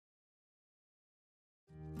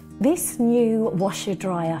This new washer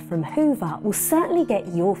dryer from Hoover will certainly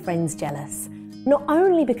get your friends jealous, not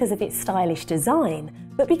only because of its stylish design,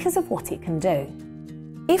 but because of what it can do.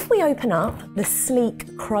 If we open up the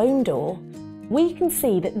sleek chrome door, we can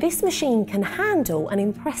see that this machine can handle an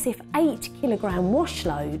impressive 8 kilogram wash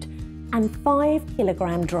load and 5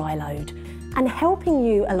 kilogram dry load. And helping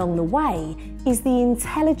you along the way is the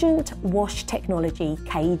Intelligent Wash Technology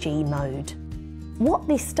KG mode. What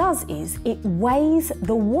this does is it weighs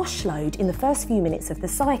the wash load in the first few minutes of the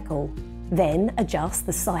cycle, then adjusts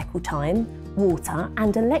the cycle time, water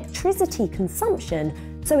and electricity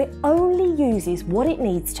consumption so it only uses what it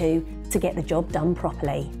needs to get the job done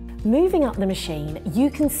properly. Moving up the machine,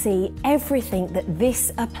 you can see everything that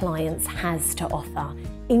this appliance has to offer,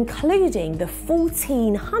 including the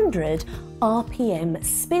 1400 RPM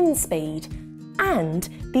spin speed and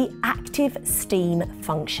the active steam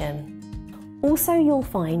function. Also, you'll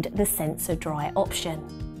find the Sensor Dry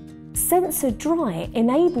option. Sensor Dry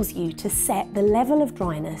enables you to set the level of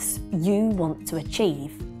dryness you want to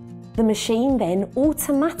achieve. The machine then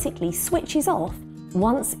automatically switches off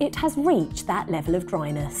once it has reached that level of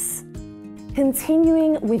dryness.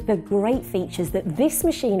 Continuing with the great features that this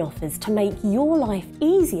machine offers to make your life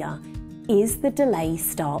easier is the Delay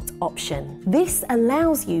Start option. This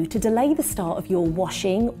allows you to delay the start of your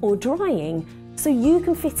washing or drying so you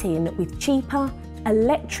can fit in with cheaper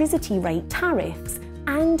electricity rate tariffs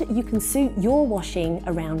and you can suit your washing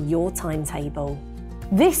around your timetable.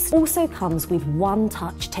 This also comes with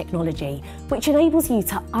one-touch technology, which enables you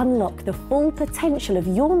to unlock the full potential of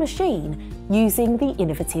your machine using the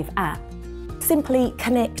innovative app. Simply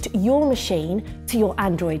connect your machine to your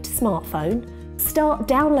Android smartphone, start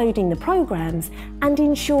downloading the programs and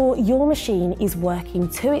ensure your machine is working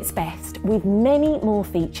to its best with many more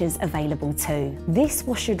features available too. This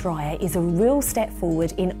washer dryer is a real step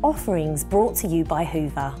forward in offerings brought to you by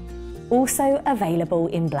Hoover. Also available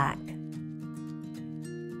in black.